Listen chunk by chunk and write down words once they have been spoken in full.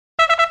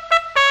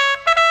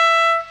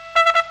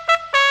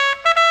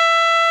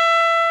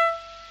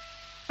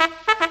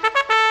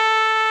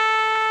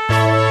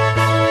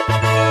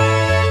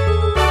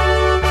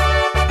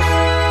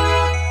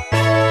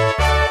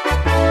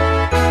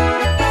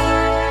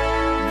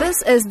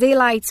This is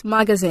Daylight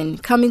Magazine,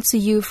 coming to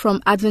you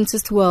from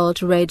Adventist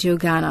World Radio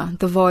Ghana,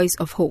 the voice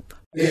of hope.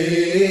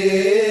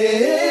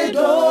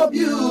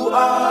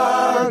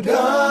 AWR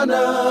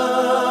Ghana,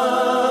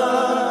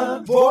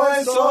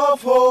 voice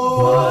of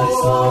hope.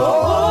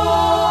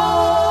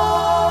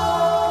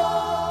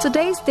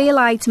 Today's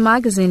Daylight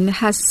Magazine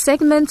has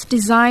segments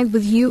designed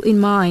with you in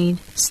mind.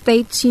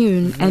 Stay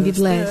tuned and be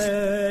blessed.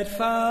 The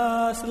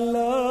steadfast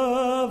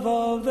love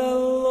of the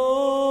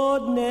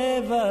Lord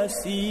never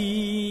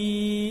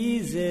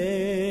ceases.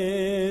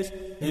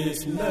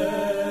 His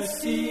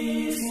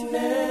mercies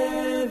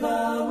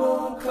never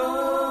will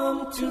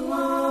come to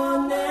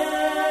an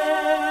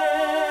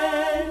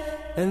end,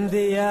 and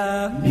they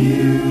are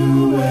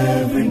new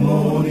every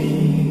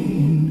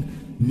morning,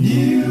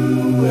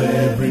 new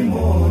every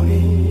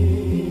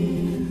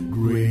morning.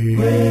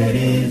 Great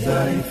is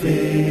thy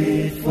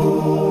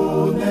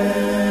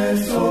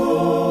faithfulness,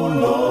 O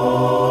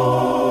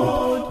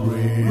Lord.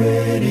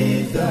 Great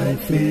is thy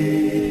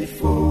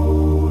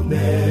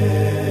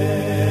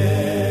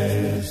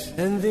faithfulness,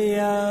 and they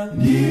are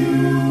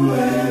new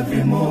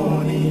every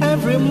morning,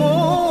 every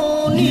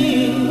morning,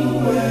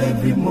 new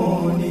every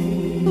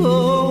morning.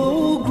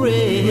 oh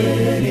great,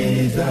 Great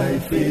is thy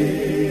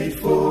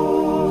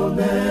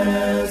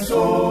faithfulness,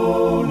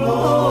 O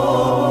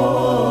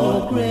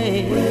Lord.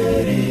 great,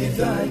 Great is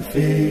thy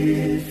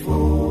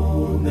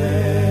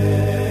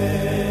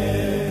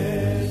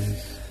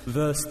faithfulness.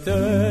 the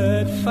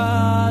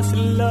steadfast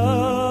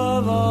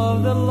love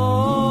of the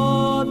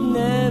Lord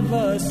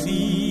never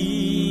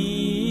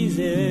ceases.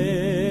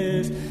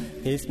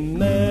 His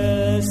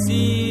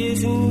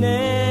mercies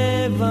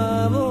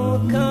never will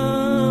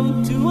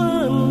come to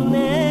an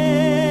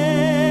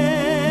end.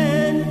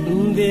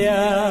 They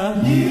are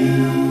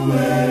New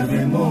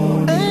every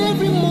morning,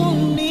 every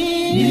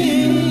morning,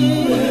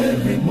 new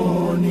every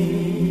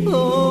morning.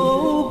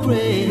 oh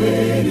great,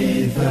 Great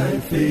is thy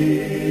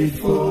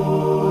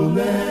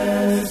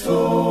faithfulness, O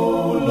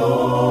Lord.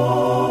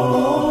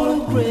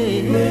 oh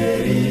great,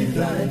 Great is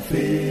thy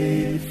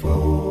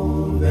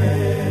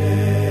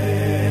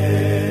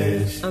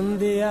faithfulness. and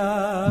they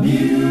are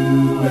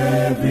New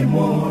every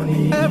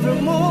morning,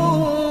 every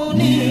morning,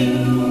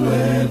 new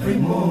every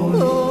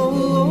morning.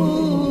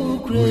 oh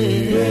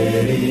great,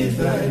 Great is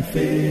thy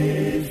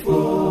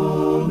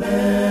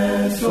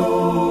faithfulness, O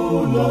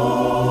Lord.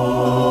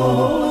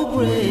 oh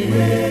great,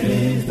 Great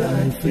is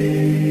thy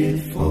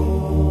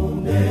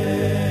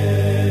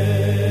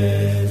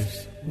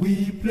faithfulness.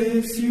 We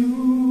place you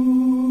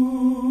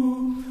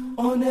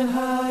on the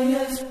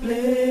highest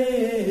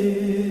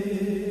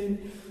place,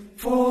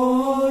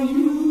 for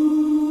you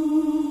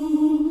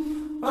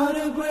are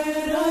the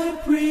great high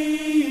priest.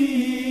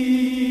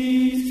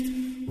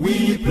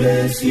 We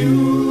place you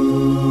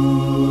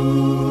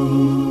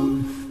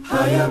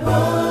high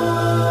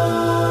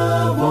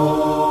above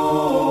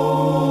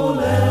all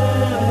else,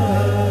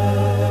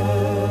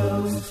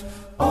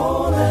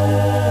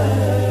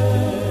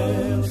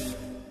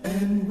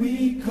 and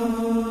we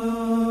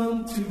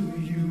come to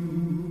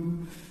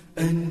you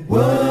and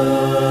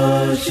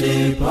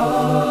worship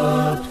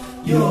at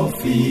your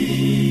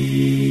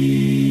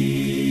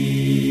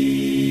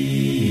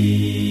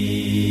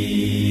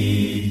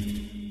feet.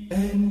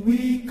 And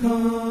we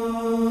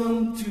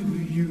come to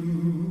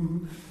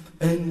you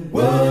and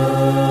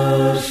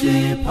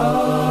worship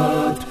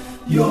at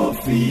your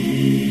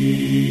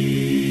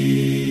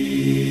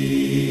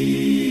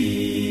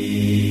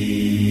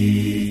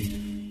feet.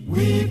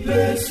 We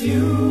bless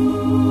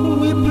you,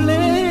 we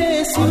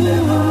bless you on the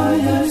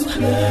highest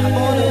place,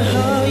 on the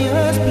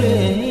highest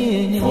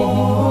place,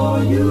 for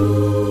you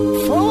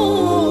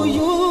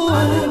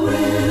are the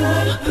great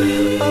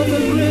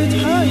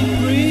high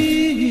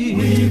priest.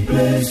 we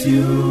bless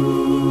you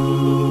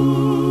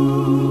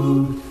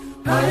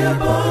high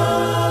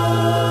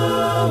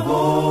above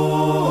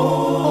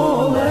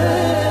all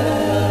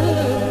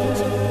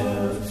else,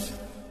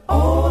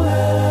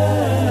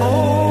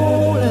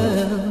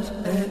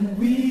 and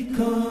we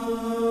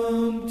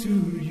come to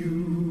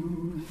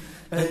you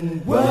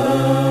and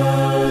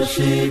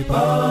worship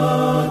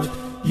at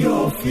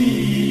your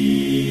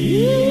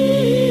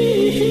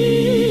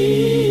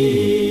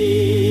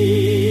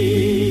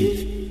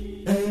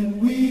feet.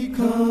 And we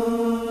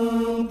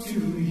come to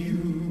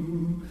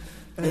you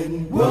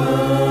and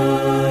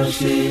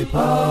worship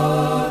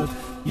at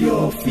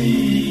your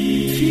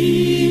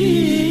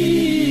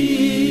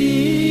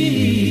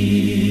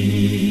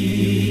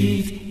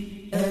feet.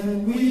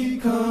 And we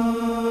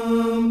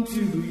come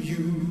to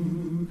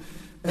you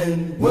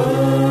and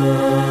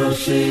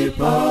worship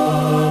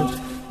at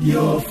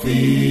your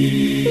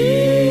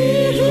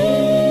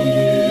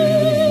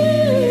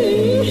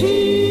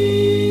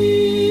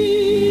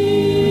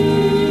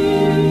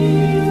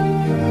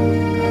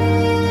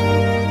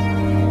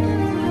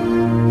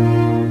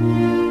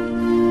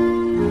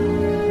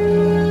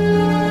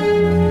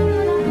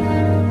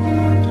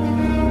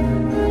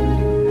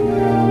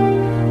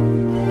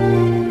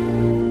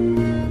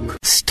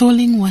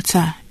Stolen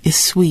water is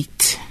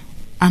sweet,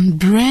 and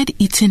bread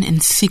eaten in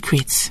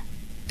secret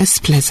is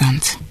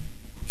pleasant.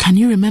 Can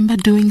you remember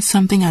doing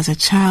something as a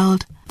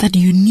child that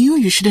you knew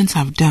you shouldn't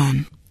have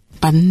done,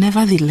 but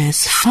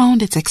nevertheless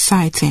found it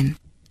exciting?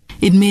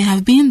 It may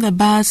have been the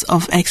buzz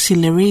of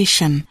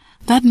exhilaration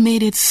that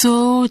made it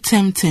so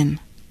tempting,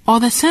 or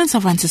the sense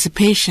of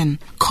anticipation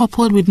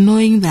coupled with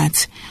knowing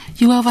that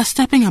you are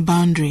overstepping a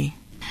boundary.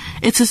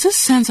 It is this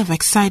sense of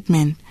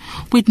excitement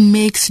which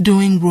makes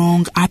doing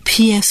wrong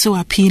appear so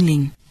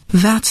appealing.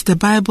 That the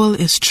Bible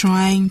is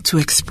trying to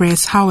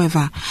express,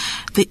 however,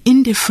 the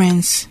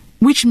indifference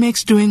which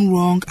makes doing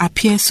wrong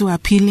appear so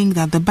appealing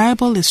that the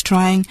Bible is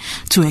trying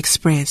to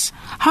express.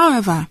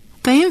 However,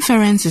 the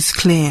inference is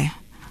clear.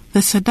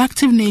 The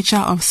seductive nature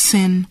of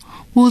sin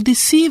will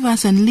deceive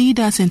us and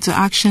lead us into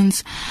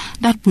actions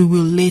that we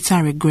will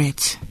later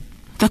regret.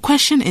 The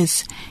question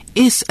is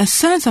a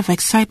sense of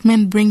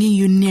excitement bringing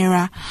you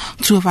nearer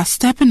to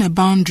overstepping a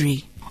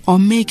boundary or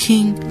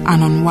making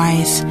an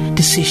unwise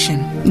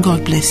decision?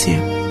 God bless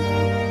you.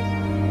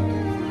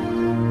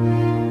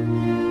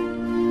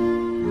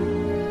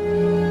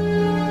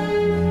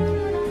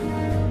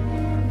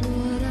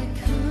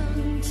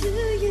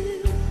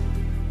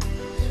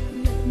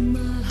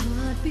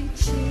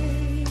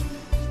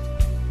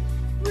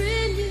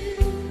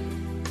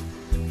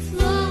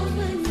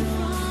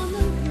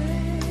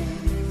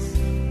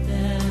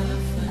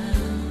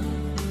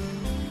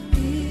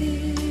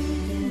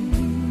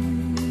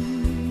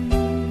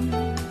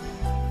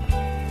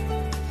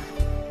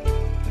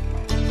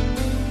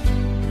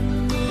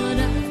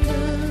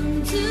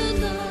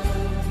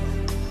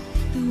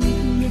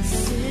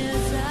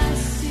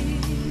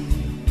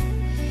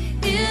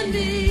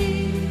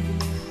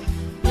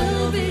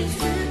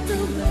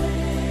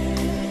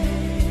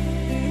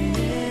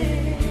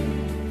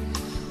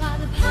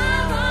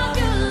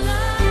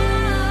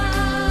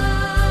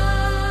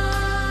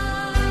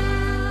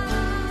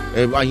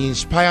 An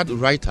inspired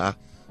writer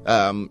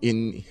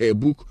in her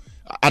book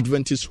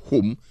Adventist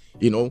Home,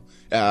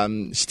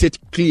 state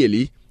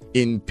clearly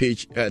in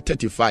page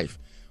 35,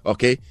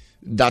 okay,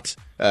 that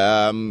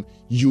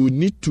you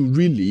need to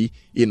really,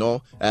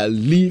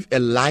 live a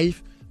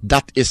life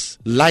that is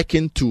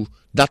likened to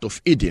that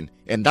of Eden,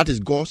 and that is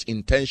God's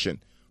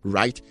intention,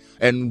 right?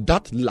 And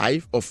that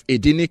life of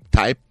Edenic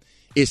type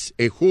is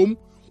a home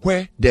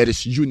where there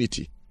is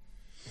unity,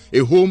 a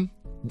home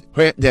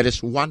where there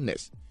is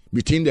oneness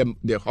between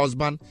the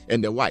husband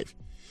and the wife,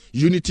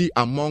 unity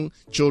among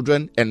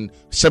children and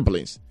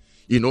siblings,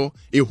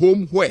 a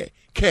home where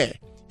care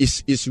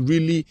is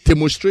really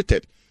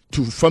demonstrated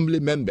to family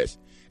members,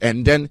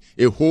 and then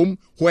a home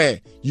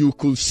where you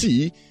could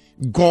see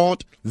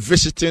God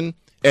visiting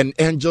and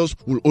angels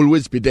will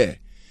always be there.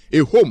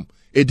 A home,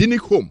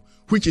 Edenic home,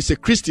 which is a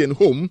Christian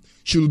home,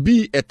 should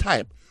be a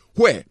type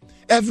where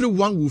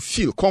everyone will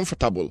feel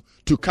comfortable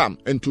to come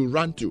and to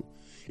run to.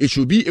 It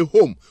should be a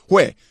home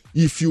where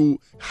if you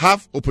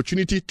have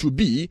opportunity to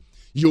be,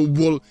 you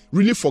will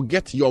really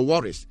forget your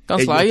worries.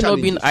 Counselor, are you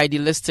not being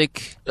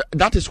idealistic?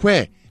 That is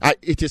where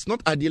it is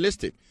not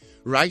idealistic,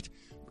 right?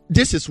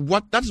 That is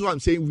what I'm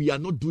saying. We are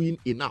not doing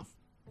enough.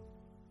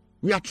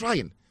 We are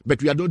trying,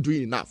 but we are not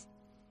doing enough.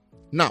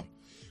 Now,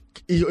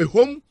 a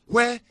home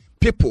where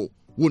people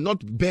will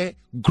not bear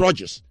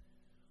grudges,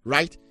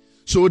 right?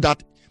 So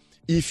that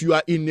if you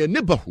are in a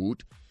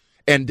neighborhood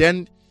and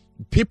then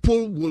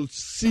people will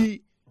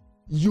see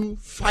you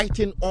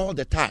fighting all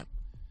the time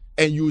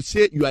and you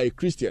say you are a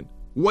Christian,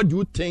 what do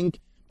you think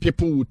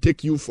people will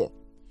take you for?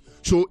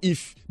 So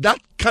if that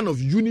kind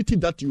of unity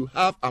that you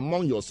have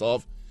among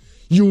yourself,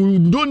 you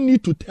don't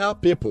need to tell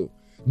people.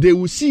 They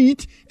will see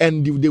it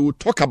and they will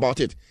talk about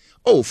it.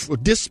 Oh, for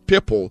these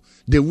people,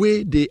 the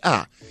way they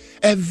are,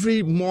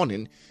 every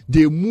morning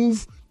they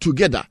move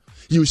together.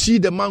 You see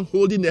the man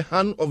holding the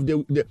hand of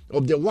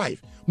the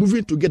wife,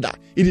 moving together.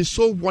 It is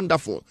so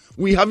wonderful.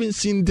 We haven't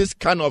seen this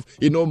kind of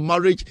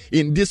marriage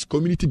in this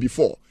community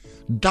before.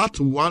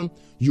 That one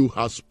you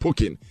have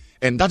spoken,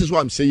 and that is why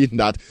I'm saying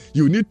that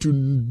you need to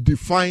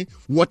define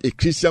what a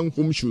Christian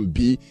home should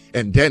be,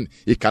 and then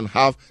it can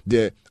have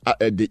the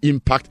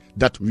impact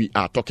that we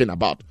are talking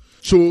about.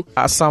 So,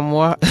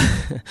 Asamoah,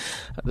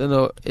 I don't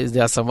know, is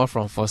there Asamoah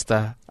from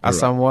Foster?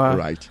 Asamoah,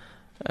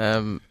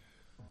 right?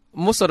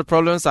 Most of the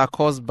problems are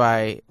caused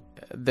by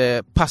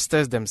the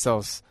pastors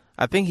themselves.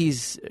 I think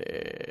he's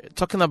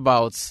talking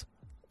about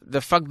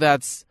the fact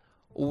that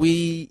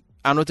we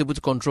are not able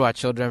to control our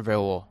children very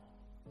well.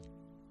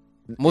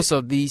 Most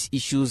of these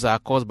issues are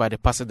caused by the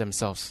pastors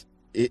themselves.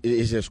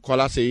 Is a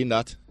scholar saying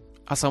that?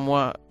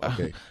 Asamoah,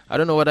 okay. I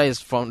don't know whether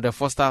it's from the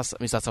Fosters,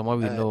 Mr. Asamoah,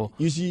 we know.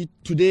 You see,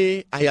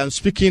 today I am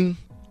speaking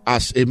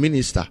as a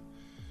minister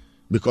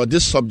because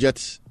this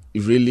subject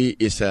really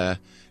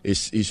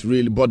is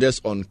really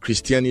borders on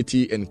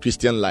Christianity and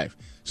Christian life.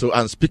 So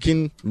I'm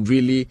speaking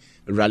really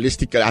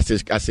realistically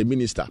as a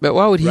minister. But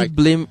why would he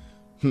blame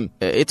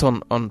it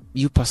on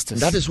you pastors?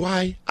 That is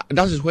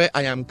where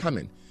I am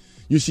coming.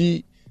 You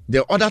see,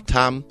 the other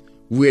time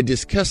we're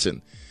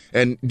discussing,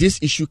 and this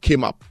issue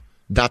came up,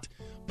 that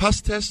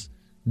pastors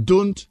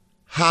don't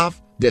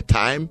have the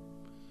time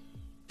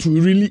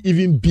to really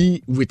even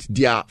be with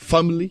their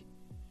family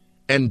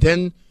and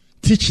then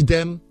teach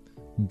them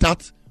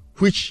that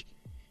which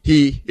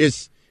he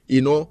is,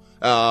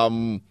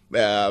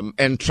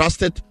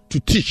 entrusted to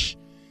teach.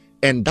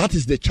 And that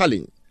is the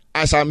challenge.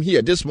 As I'm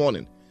here this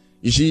morning,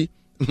 you see,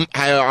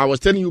 I was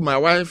telling you, my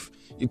wife,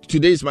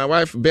 today is my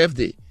wife's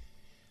birthday.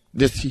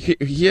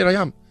 Here I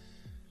am.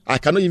 I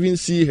cannot even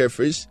see her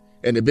face,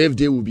 and the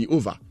birthday will be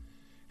over.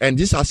 And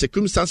these are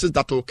circumstances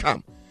that will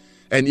come.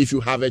 And if you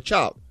have a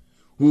child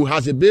who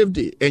has a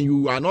birthday and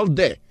you are not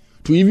there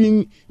to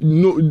even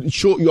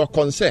show your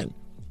concern,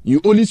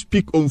 you only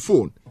speak on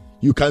phone,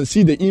 you can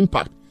see the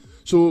impact.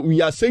 So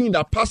we are saying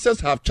that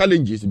pastors have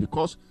challenges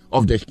because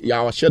of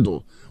our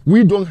schedule.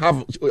 We don't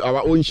have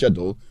our own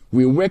schedule.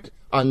 We work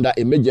under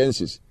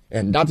emergencies,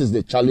 and that is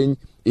the challenge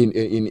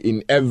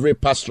in every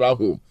pastoral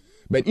home.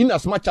 But in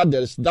as much as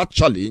there is that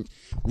challenge,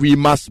 we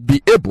must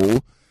be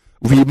able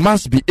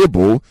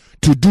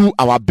to do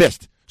our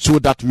best so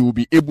that we will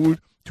be able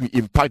to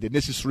impact the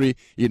necessary,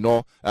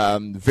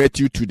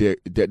 virtue to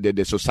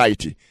the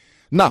society.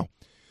 Now,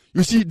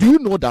 you see, do you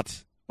know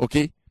that,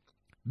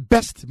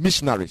 best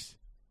missionaries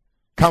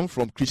come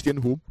from Christian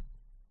home?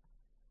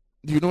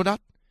 Do you know that?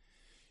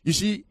 You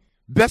see,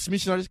 best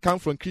missionaries come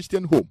from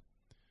Christian home.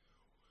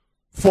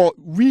 For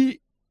we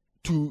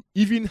to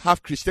even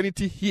have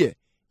Christianity here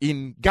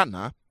in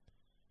Ghana,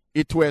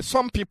 it were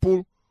some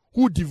people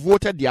who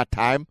devoted their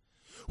time,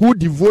 who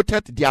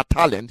devoted their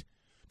talent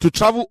to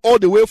travel all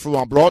the way from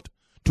abroad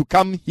to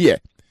come here.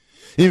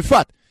 In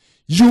fact,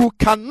 you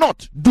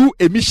cannot do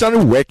a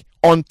missionary work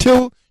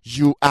until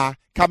you are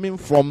coming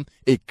from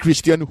a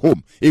Christian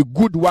home, a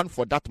good one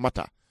for that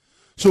matter.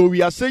 So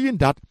we are saying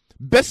that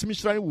best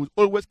missionary will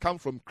always come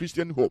from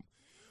Christian home.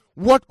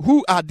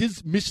 Who are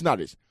these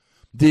missionaries?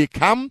 They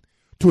come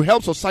to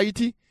help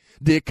society.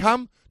 They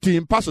come to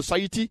impact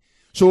society.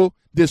 So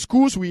the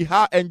schools we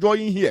are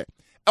enjoying here,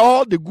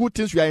 all the good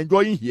things we are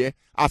enjoying here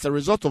as a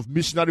result of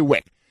missionary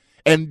work.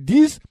 And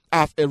these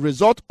as a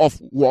result of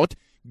what?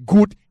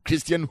 Good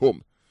Christian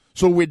home.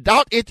 So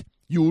without it,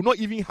 you will not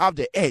even have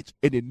the edge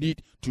and the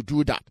need to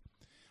do that.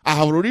 I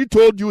have already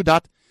told you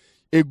that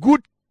a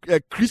good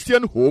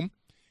Christian home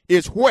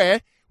is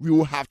where we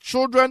will have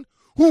children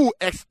who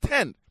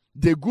extend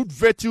the good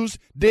virtues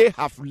they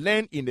have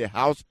learned in the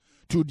house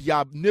to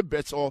their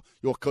neighbors or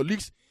your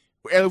colleagues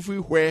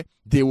everywhere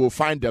they will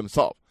find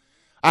themselves.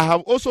 I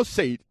have also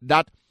said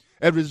that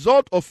a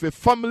result of a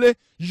family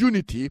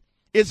unity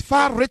is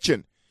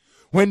far-reaching.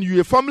 When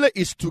your family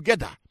is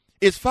together,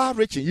 it's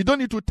far-reaching. You don't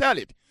need to tell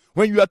it.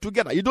 When you are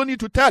together, you don't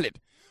need to tell it.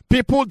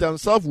 People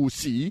themselves will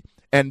see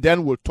and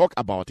then will talk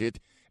about it.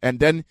 And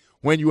then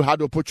when you had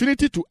the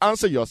opportunity to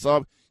answer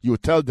yourself, you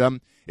tell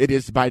them it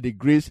is by the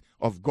grace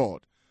of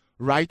God.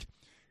 Right?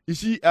 You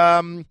see,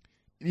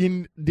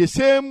 in the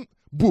same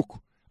book,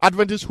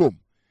 Adventist Home,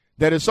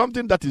 there is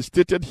something that is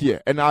stated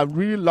here, and I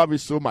really love it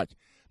so much,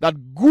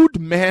 that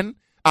good men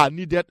are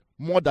needed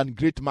more than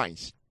great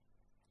minds.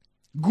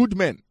 Good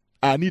men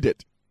are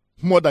needed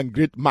more than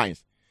great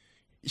minds.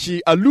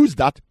 She alludes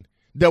that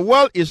the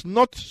world is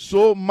not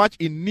so much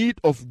in need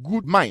of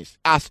good minds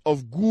as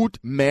of good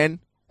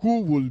men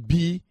who will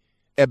be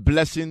a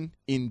blessing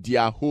in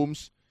their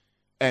homes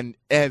and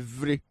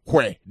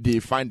everywhere they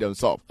find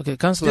themselves. Okay,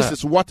 Counselor. This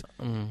is what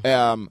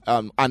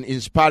an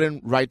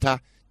inspiring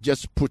writer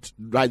just put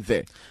right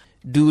there.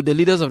 Do the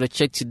leaders of the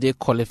church today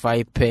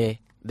qualify per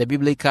the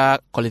biblical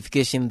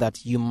qualification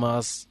that you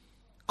must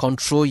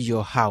control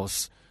your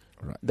house?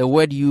 Right. The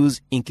word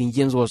used in King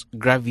James was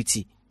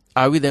gravity.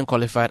 Are we then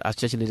qualified as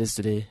church leaders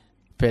today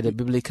per the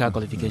biblical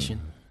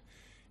qualification?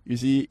 You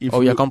see, if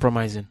you're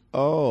compromising.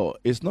 Oh,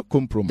 it's not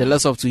compromise. The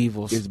lesser of two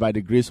evils. It's by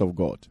the grace of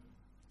God.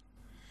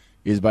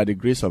 It's by the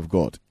grace of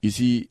God. You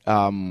see,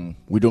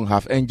 we don't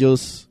have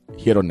angels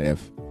here on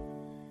earth.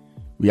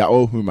 We are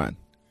all human.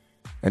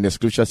 And the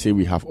scripture says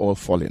we have all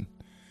fallen.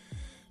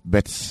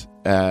 But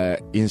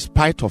in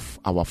spite of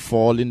our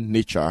fallen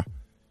nature,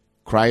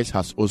 Christ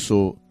has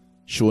also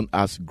shown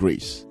us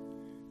grace.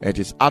 It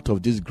is out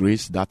of this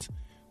grace that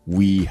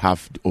we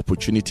have the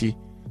opportunity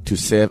to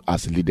serve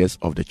as leaders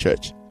of the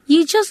church.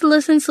 You just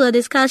listened to a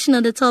discussion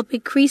on the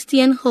topic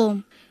Christian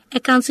Home. A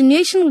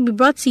continuation will be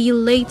brought to you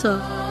later.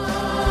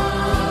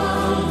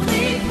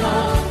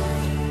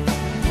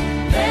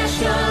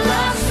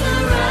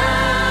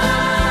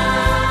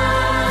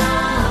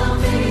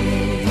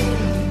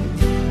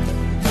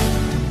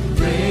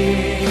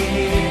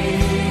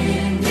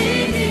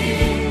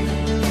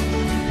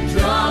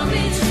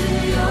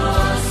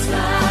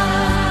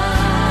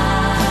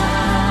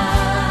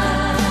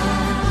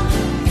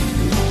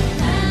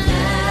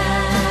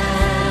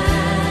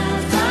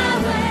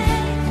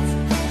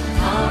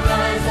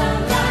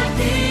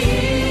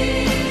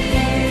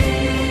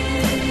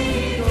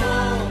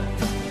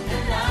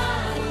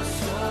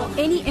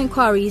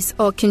 Inquiries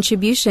or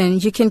contribution,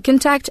 you can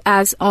contact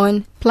us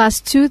on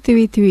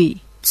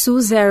 +233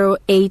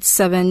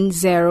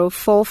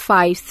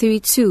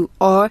 2087045532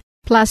 or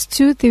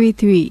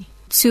 +233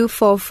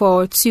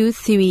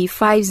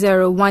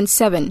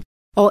 244235017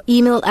 or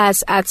email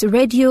us at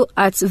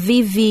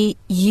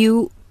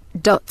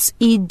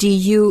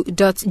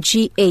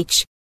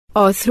radio@vvu.edu.gh.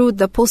 or through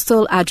the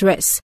postal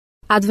address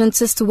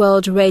Adventist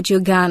World Radio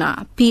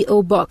Ghana,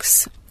 P.O.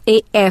 Box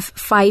AF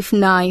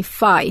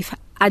 595,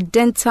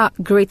 Adenta,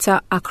 Greater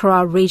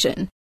Accra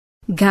Region,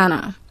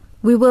 Ghana.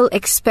 We will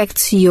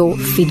expect your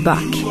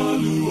feedback.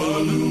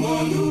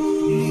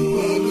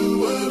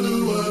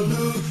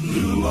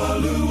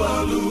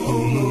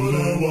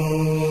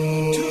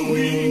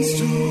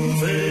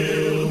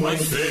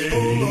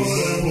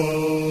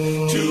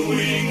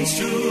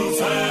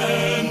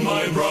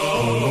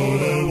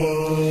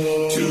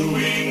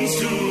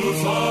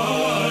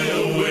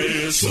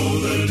 So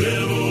the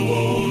devil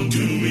won't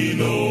do me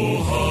no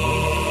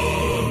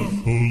harm.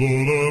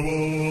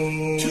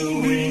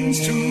 Two wings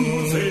to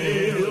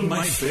veil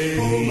my face.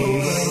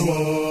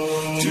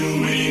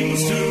 Two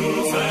wings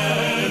to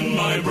fan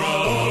my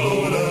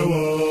brow.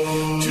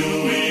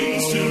 Two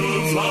wings to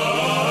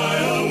fly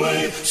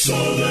away. So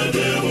the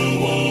devil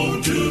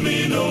won't do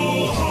me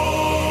no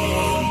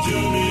harm. Do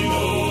me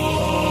no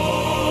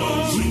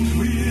harm. When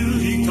will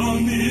he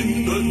come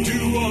in the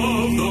dew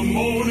of the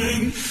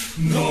morning?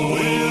 No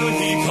will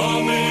he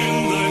come in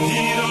the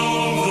heat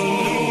of the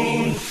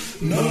noon.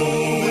 No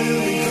will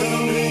he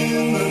come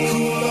in the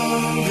cool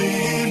of the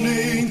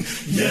evening.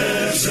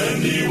 Yes,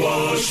 and he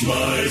washed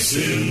my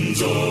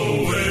sins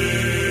away.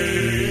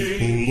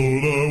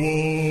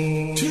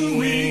 Two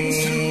wings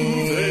to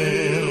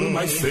veil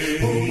my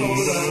face.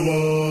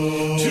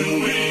 Two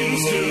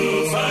wings to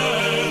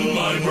fan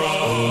my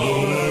brow.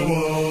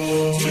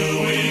 Two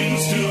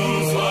wings to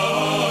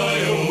fly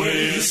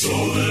away. So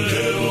the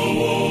devil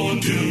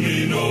won't do me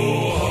no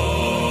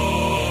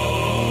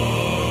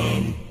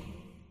harm.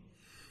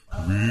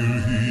 Will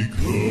he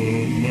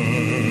come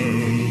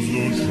as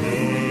the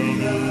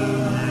shadow,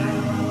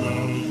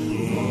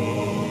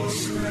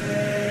 most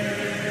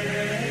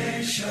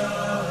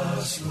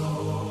gracious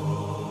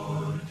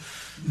Lord?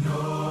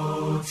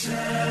 No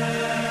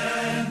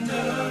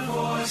tender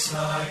voice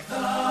like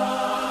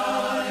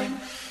thine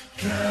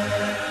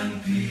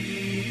can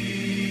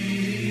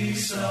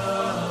peace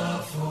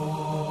afford.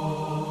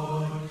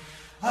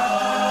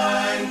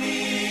 I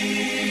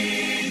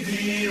need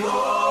thee, oh,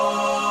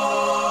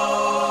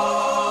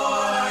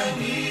 I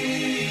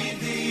need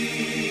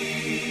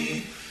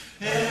thee.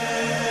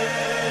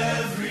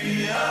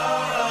 Every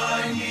hour I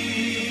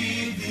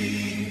need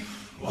thee.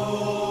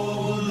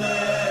 Oh,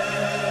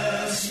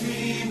 bless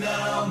me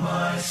now,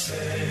 my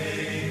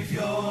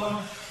Savior.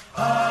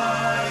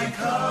 I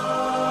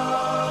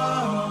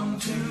come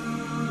to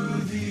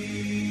thee.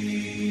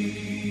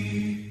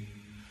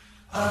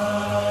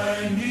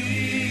 I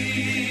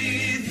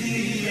need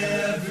thee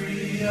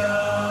every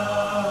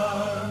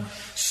hour.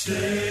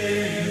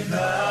 Stay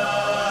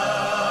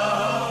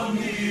thou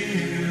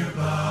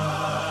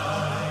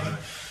nearby.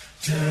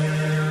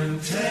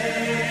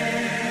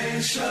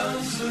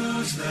 Temptations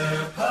lose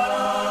their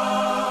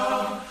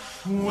power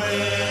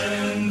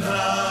when thou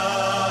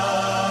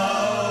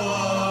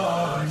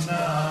art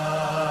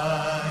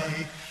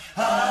nigh.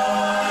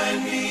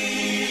 I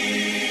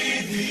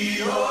need thee,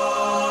 oh,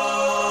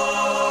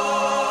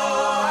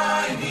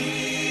 I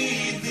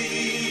need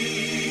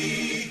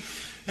thee.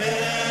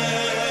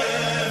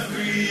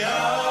 Every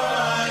hour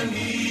I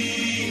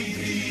need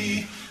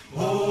thee.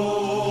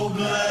 Oh,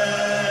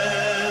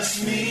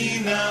 bless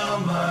me now,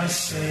 my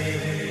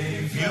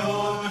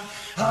Savior.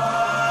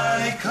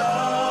 I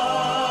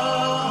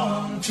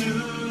come to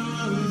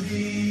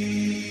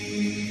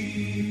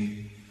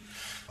thee.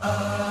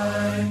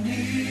 I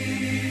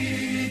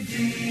need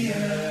thee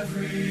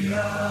every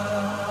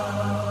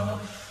hour,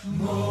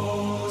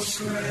 most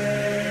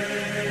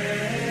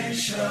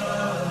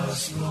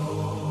gracious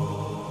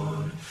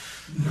Lord.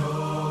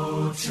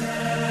 No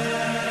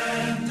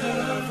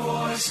tender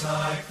voice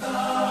like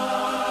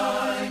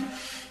thine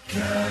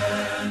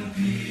can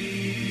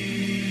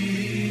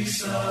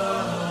peace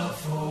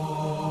afford.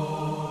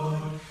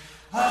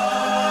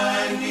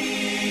 I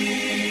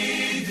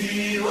need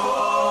thee, oh,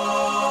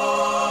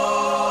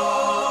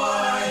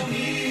 I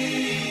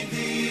need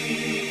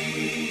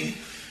thee.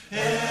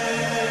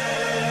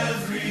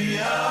 Every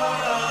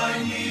hour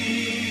I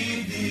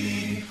need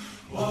thee.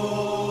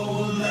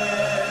 Oh,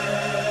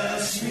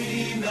 bless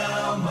me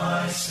now,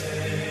 my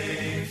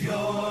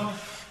Savior.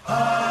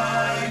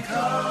 I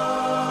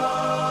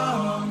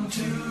come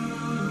to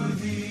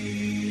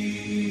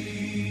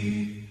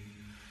thee.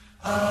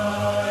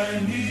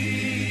 I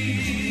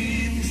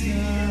need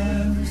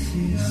Jesus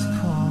is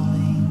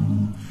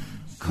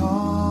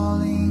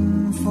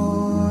calling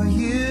for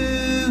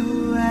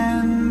you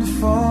and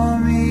for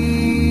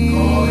me.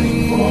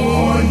 calling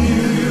for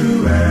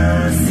you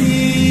and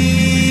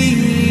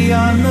See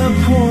on the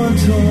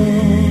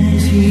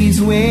portals,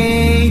 he's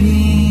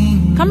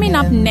waiting. Coming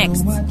up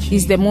next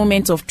is the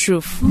moment of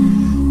truth.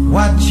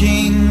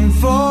 Watching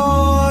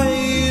for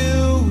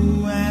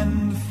you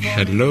and for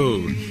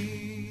Hello,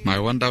 my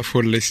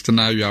wonderful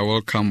listener. You are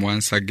welcome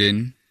once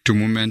again to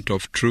Moment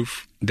of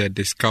Truth, the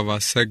Discover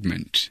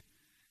segment.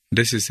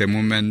 This is a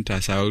moment,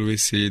 as I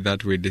always say,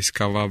 that we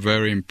discover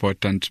very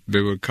important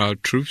biblical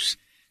truths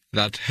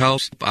that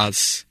help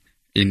us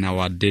in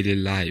our daily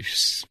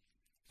lives.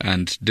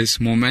 And this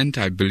moment,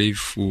 I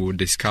believe, we will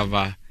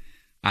discover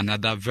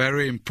another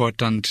very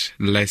important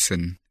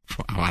lesson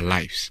for our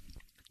lives.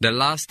 The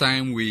last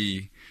time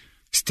we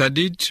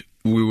studied,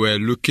 we were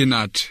looking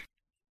at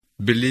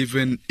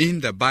believing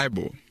in the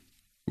Bible.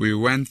 We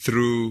went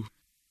through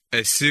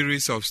a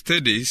series of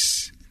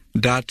studies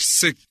that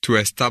seek to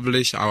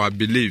establish our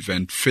belief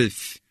and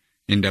faith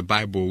in the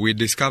Bible. We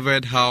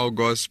discovered how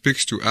God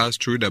speaks to us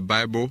through the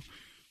Bible.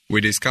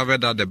 We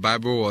discovered that the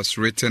Bible was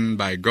written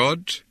by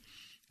God.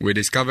 We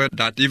discovered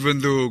that even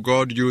though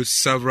God used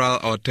several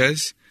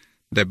authors,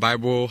 the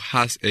Bible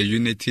has a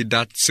unity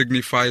that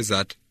signifies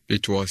that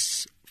it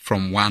was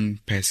from one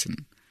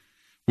person.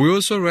 We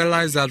also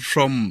realized that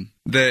from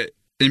the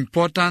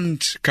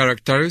important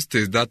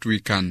characteristics that we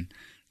can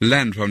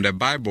learn from the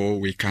Bible,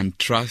 we can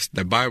trust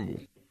the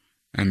Bible.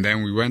 And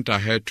then we went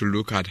ahead to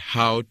look at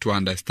how to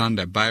understand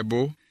the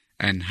Bible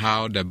and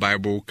how the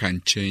Bible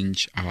can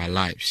change our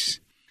lives.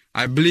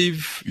 I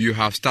believe you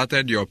have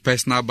started your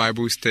personal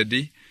Bible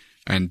study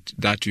and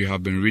that you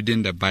have been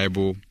reading the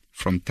Bible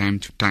from time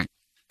to time.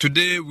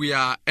 Today we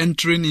are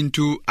entering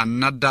into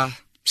another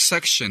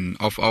section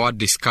of our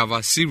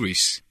Discover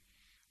series.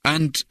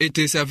 And it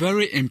is a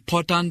very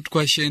important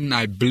question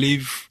I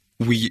believe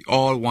we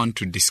all want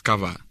to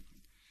discover.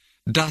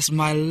 Does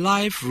my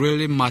life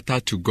really matter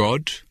to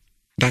God?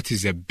 That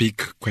is a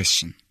big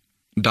question.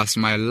 Does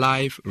my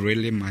life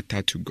really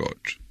matter to God?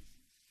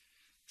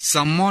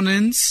 Some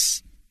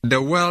mornings,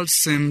 the world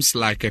seems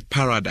like a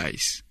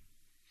paradise.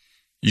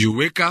 You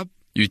wake up,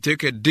 you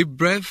take a deep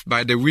breath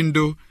by the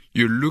window,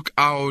 you look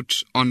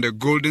out on the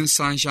golden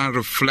sunshine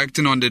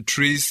reflecting on the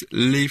trees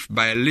leaf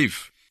by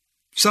leaf.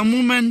 Some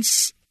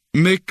moments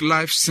make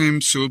life seem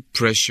so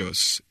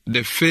precious.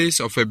 The face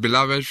of a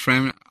beloved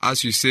friend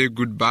as you say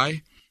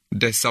goodbye,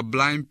 the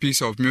sublime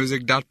piece of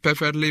music that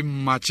perfectly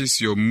matches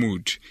your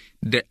mood,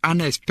 the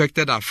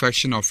unexpected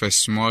affection of a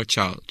small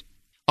child.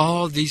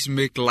 All these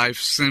make life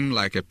seem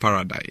like a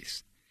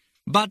paradise.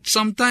 But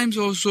sometimes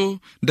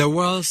also, the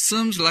world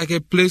seems like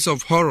a place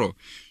of horror.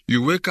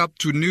 You wake up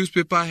to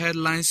newspaper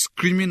headlines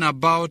screaming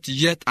about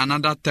yet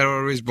another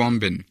terrorist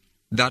bombing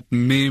that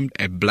maimed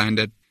a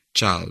blinded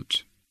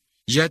child.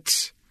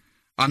 Yet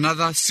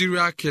another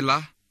serial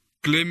killer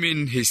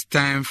claiming his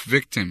 10th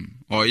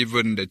victim or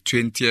even the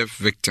 20th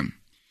victim.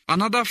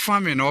 Another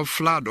famine or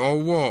flood or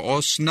war or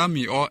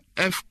tsunami or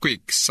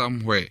earthquake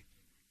somewhere.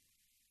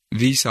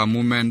 These are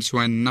moments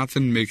when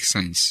nothing makes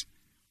sense.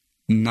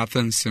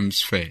 Nothing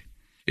seems fair.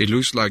 It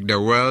looks like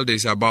the world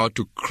is about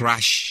to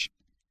crash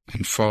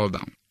and fall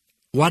down.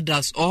 What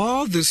does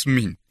all this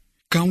mean?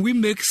 Can we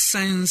make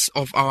sense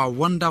of our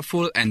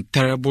wonderful and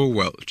terrible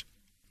world?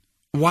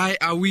 Why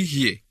are we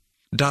here?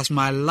 Does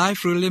my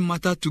life really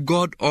matter to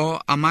God,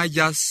 or am I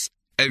just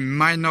a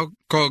minor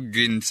cog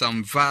in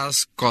some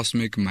vast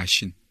cosmic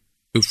machine?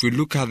 If we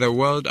look at the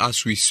world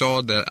as we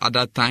saw the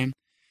other time,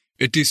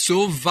 it is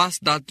so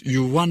vast that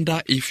you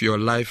wonder if your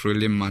life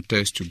really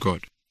matters to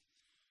God.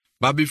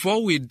 But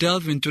before we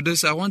delve into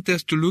this, I want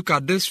us to look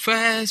at this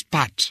first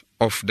part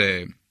of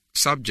the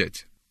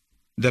subject.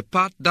 The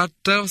part that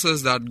tells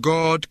us that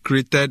God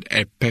created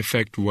a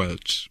perfect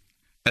world.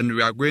 And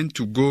we are going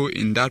to go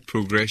in that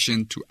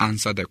progression to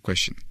answer the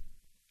question.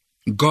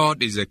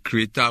 God is a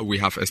creator. We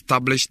have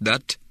established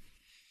that.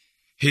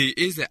 He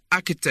is the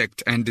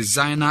architect and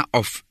designer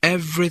of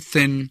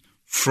everything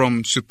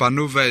from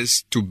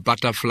supernovas to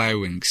butterfly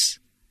wings.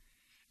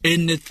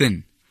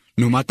 Anything,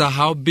 no matter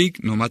how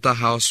big, no matter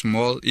how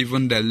small,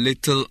 even the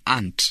little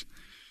ant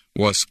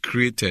was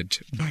created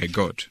by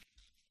God.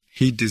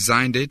 He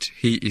designed it.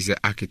 He is the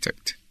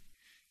architect.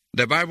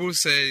 The Bible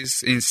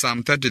says in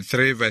Psalm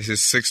 33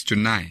 verses 6 to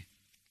 9,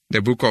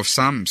 the book of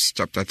Psalms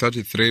chapter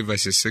 33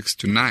 verses 6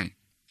 to 9,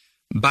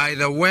 by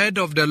the word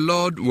of the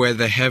Lord were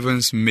the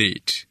heavens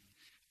made,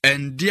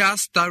 and their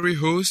starry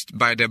host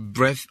by the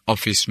breath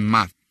of his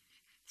mouth.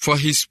 For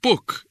he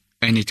spoke,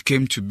 and it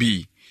came to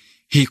be.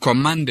 He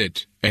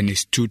commanded, and it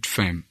stood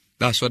firm.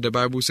 That's what the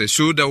Bible says.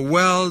 So the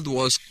world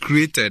was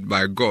created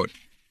by God.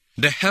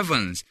 The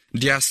heavens,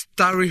 their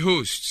starry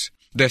hosts,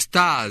 the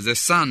stars, the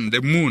sun,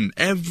 the moon,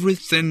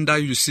 everything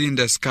that you see in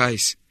the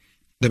skies.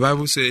 The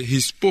Bible says he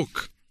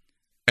spoke,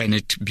 and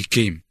it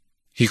became.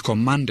 He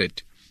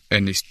commanded,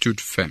 and it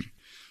stood firm.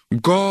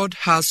 God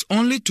has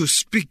only to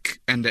speak,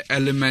 and the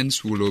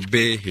elements will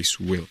obey his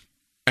will.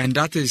 And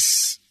that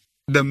is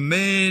the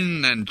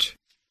main and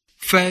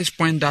first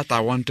point that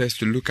I want us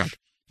to look at.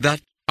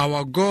 That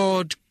our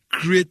God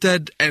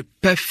created a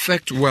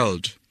perfect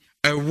world.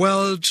 A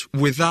world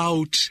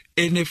without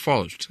any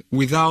fault,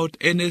 without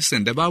any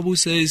sin. The Bible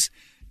says,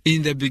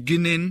 in the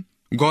beginning,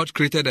 God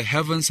created the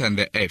heavens and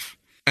the earth.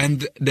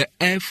 And the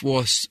earth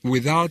was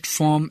without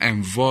form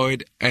and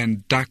void,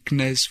 and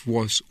darkness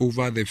was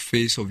over the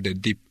face of the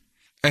deep.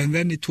 And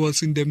then it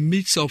was in the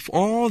midst of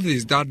all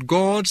this that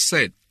God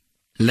said,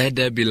 let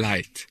there be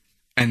light.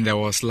 And there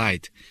was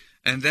light.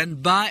 And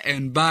then by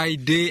and by,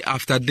 day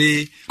after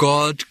day,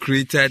 God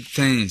created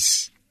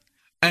things.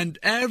 And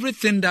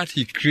everything that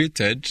he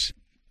created,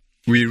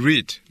 we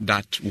read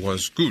that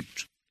was good.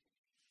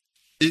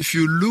 if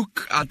you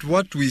look at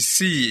what we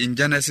see in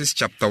Genesis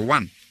chapter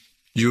 1,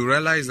 you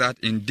realize that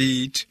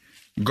indeed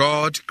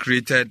God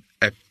created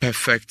a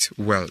perfect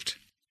world.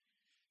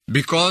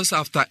 Because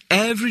after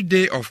every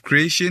day of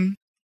creation,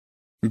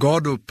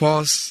 God will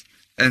pause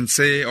and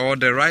say, or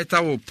the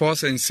writer will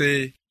pause and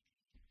say,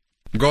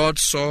 God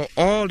saw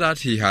all that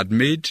he had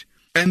made,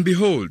 and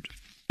behold,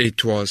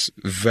 it was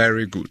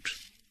very good.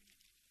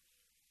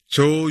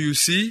 So you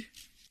see,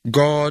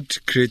 God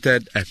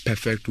created a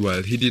perfect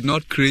world. He did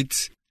not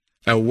create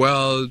a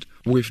world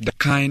with the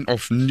kind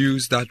of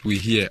news that we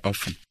hear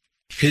often.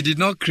 He did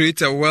not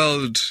create a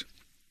world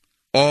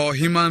or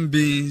human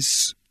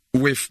beings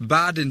with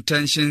bad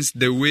intentions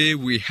the way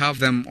we have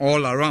them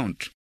all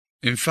around.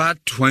 In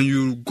fact, when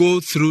you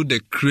go through the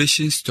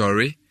creation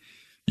story,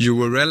 you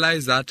will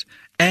realize that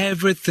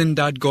everything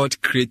that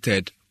God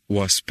created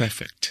was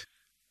perfect.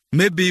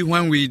 Maybe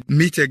when we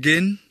meet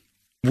again,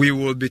 we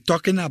will be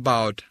talking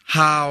about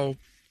how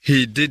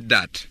he did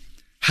that,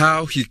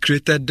 how he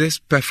created this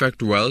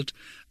perfect world,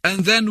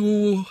 and then we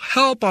will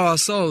help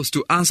ourselves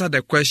to answer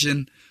the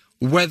question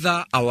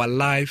whether our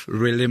life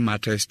really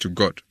matters to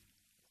God.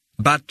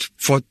 But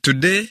for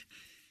today,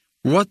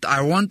 what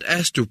I want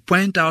us to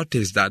point out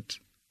is that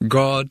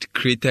God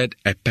created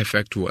a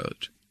perfect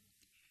world.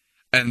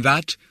 And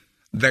that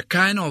the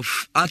kind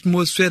of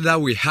atmosphere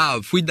that we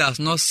have, which does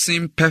not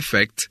seem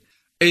perfect,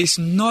 is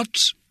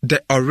not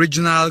the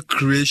original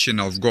creation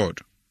of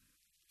God.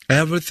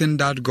 Everything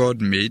that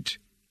God made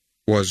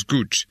was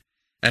good.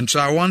 And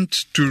so I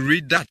want to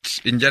read that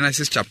in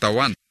Genesis chapter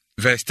 1,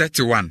 verse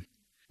 31.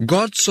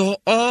 God saw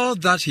all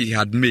that he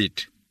had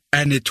made,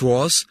 and it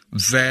was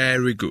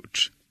very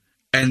good.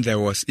 And there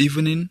was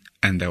evening,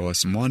 and there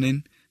was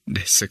morning,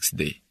 the sixth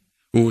day.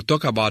 We will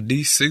talk about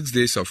these 6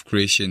 days of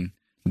creation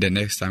the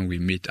next time we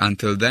meet.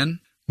 Until then,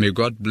 may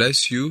God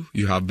bless you.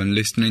 You have been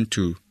listening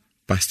to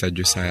Pastor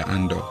Josiah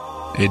Ando,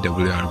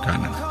 AWR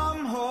Ghana.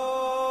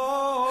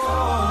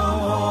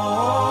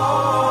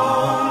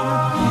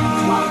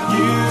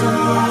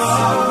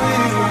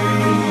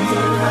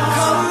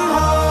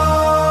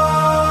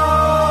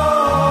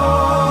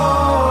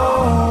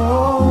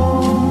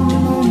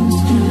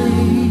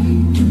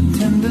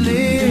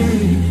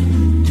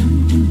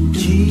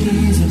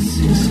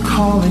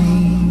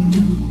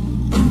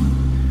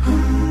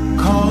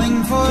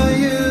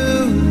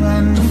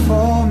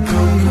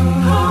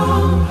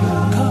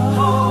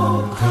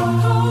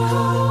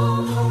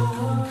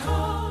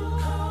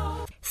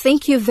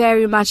 Thank you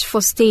very much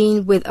for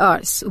staying with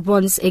us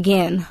once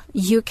again.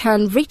 You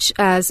can reach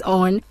us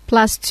on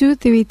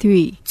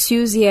 +233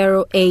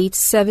 208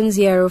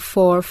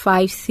 704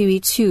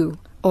 532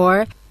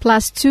 or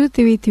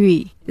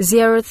 +233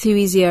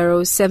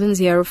 030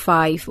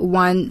 705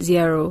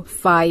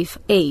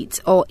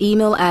 1058 or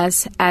email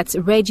us at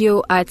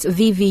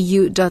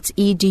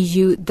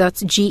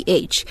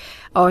radio@vvu.edu.gh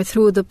or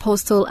through the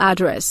postal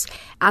address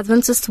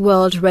Adventist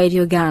World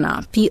Radio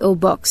Ghana, P.O.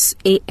 Box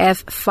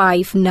AF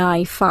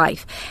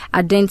 595,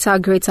 Adenta,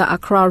 Greater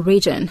Accra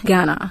Region,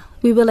 Ghana.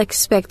 We will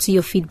expect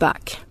your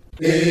feedback.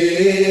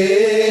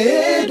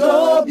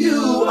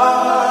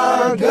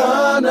 AWR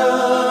Ghana,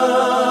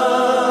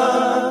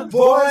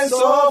 Voice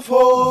of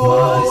Hope.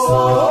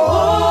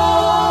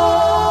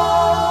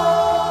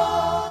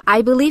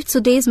 I believe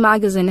today's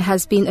magazine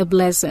has been a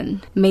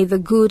blessing. May the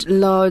good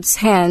Lord's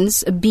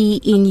hands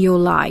be in your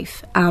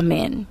life.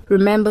 Amen.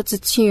 Remember to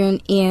tune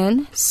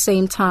in,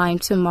 same time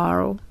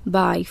tomorrow.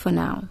 Bye for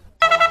now.